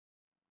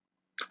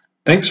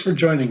Thanks for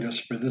joining us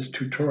for this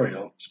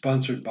tutorial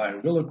sponsored by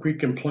Willow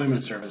Creek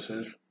Employment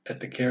Services at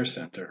the Care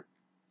Center.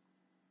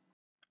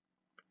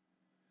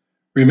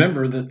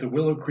 Remember that the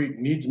Willow Creek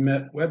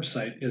Needsmet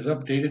website is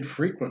updated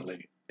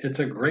frequently. It's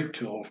a great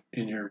tool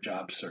in your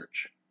job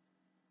search.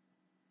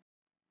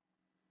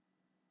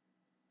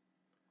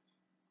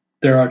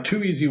 There are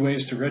two easy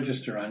ways to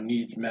register on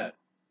Needsmet.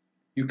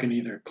 You can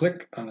either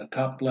click on the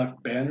top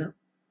left banner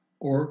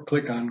or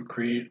click on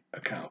Create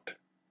Account.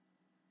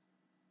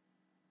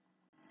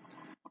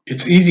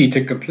 It's easy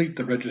to complete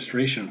the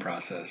registration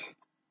process.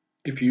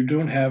 If you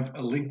don't have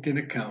a LinkedIn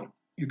account,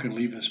 you can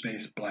leave the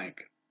space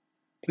blank.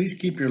 Please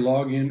keep your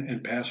login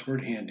and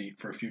password handy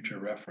for future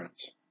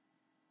reference.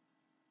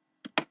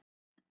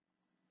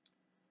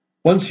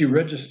 Once you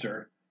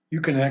register, you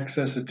can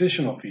access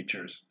additional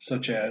features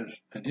such as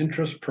an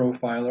interest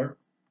profiler,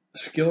 a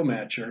skill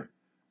matcher,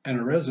 and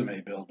a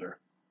resume builder.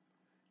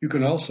 You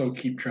can also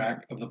keep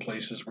track of the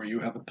places where you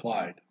have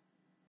applied.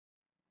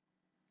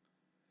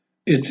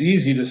 It's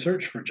easy to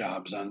search for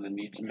jobs on the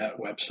Needsmet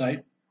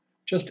website.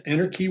 Just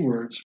enter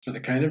keywords for the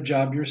kind of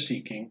job you're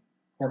seeking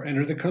or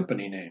enter the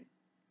company name.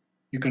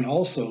 You can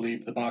also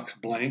leave the box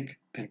blank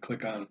and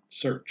click on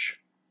Search.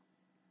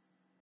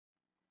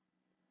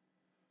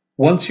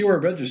 Once you are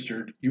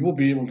registered, you will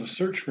be able to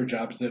search for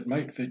jobs that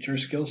might fit your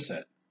skill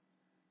set.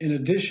 In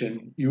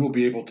addition, you will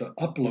be able to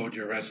upload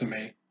your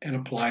resume and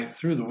apply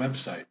through the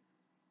website.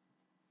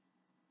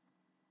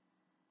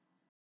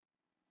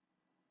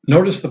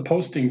 Notice the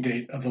posting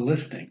date of the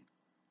listing.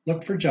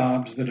 Look for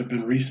jobs that have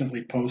been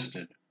recently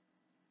posted.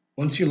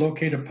 Once you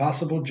locate a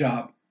possible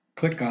job,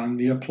 click on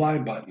the Apply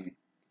button.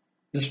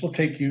 This will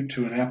take you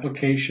to an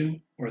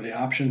application or the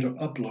option to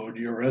upload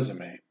your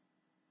resume.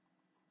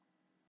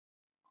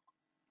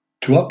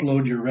 To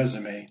upload your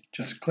resume,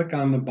 just click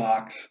on the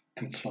box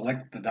and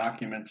select the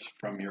documents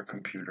from your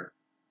computer.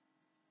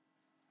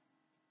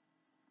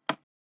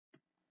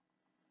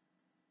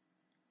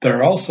 There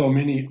are also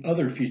many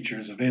other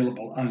features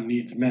available on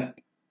Needsmet.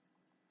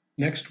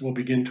 Next, we'll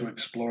begin to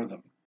explore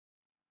them.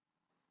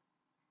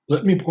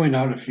 Let me point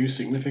out a few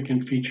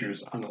significant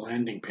features on the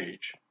landing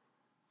page.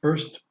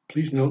 First,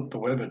 please note the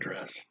web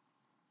address.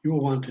 You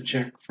will want to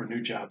check for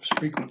new jobs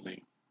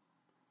frequently.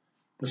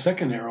 The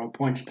second arrow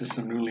points to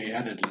some newly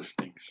added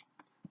listings.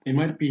 They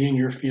might be in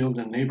your field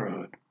and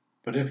neighborhood,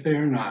 but if they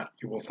are not,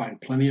 you will find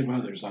plenty of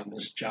others on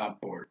this job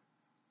board.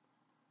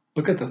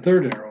 Look at the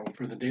third arrow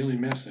for the daily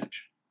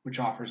message, which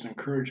offers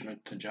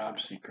encouragement to job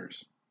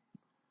seekers.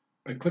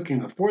 By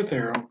clicking the fourth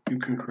arrow, you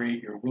can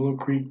create your Willow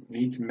Creek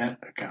Needsmet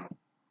account.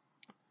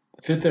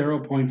 The fifth arrow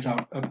points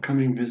out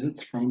upcoming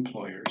visits from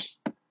employers.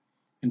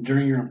 And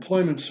during your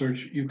employment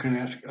search, you can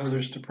ask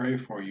others to pray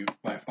for you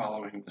by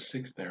following the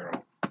sixth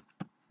arrow.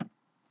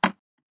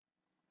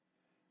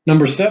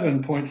 Number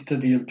 7 points to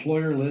the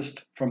employer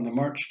list from the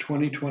March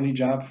 2020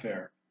 job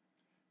fair.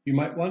 You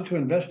might want to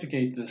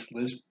investigate this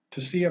list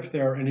to see if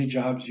there are any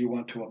jobs you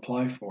want to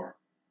apply for.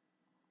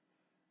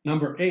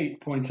 Number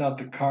 8 points out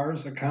the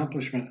CARS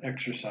accomplishment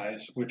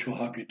exercise, which will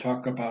help you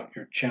talk about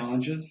your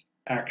challenges,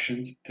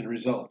 actions, and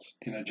results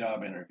in a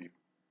job interview.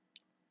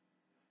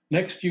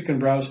 Next, you can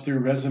browse through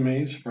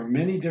resumes for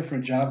many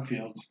different job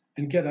fields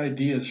and get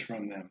ideas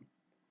from them.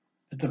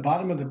 At the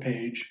bottom of the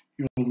page,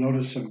 you will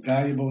notice some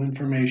valuable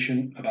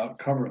information about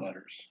cover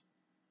letters.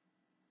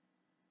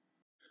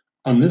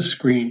 On this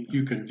screen,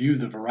 you can view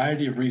the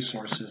variety of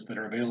resources that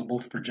are available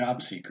for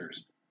job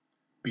seekers.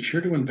 Be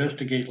sure to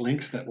investigate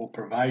links that will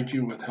provide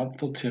you with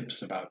helpful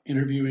tips about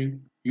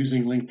interviewing,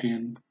 using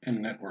LinkedIn,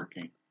 and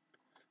networking.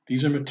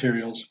 These are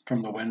materials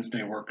from the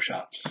Wednesday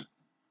workshops.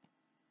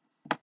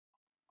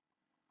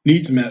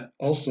 Needsmet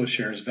also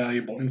shares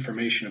valuable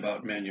information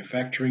about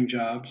manufacturing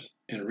jobs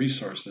and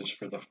resources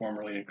for the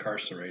formerly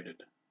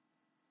incarcerated.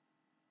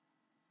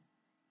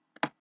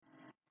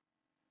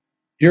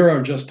 Here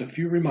are just a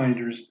few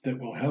reminders that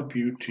will help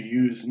you to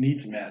use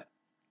Needsmet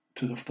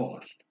to the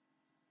fullest.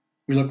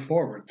 We look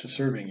forward to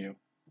serving you.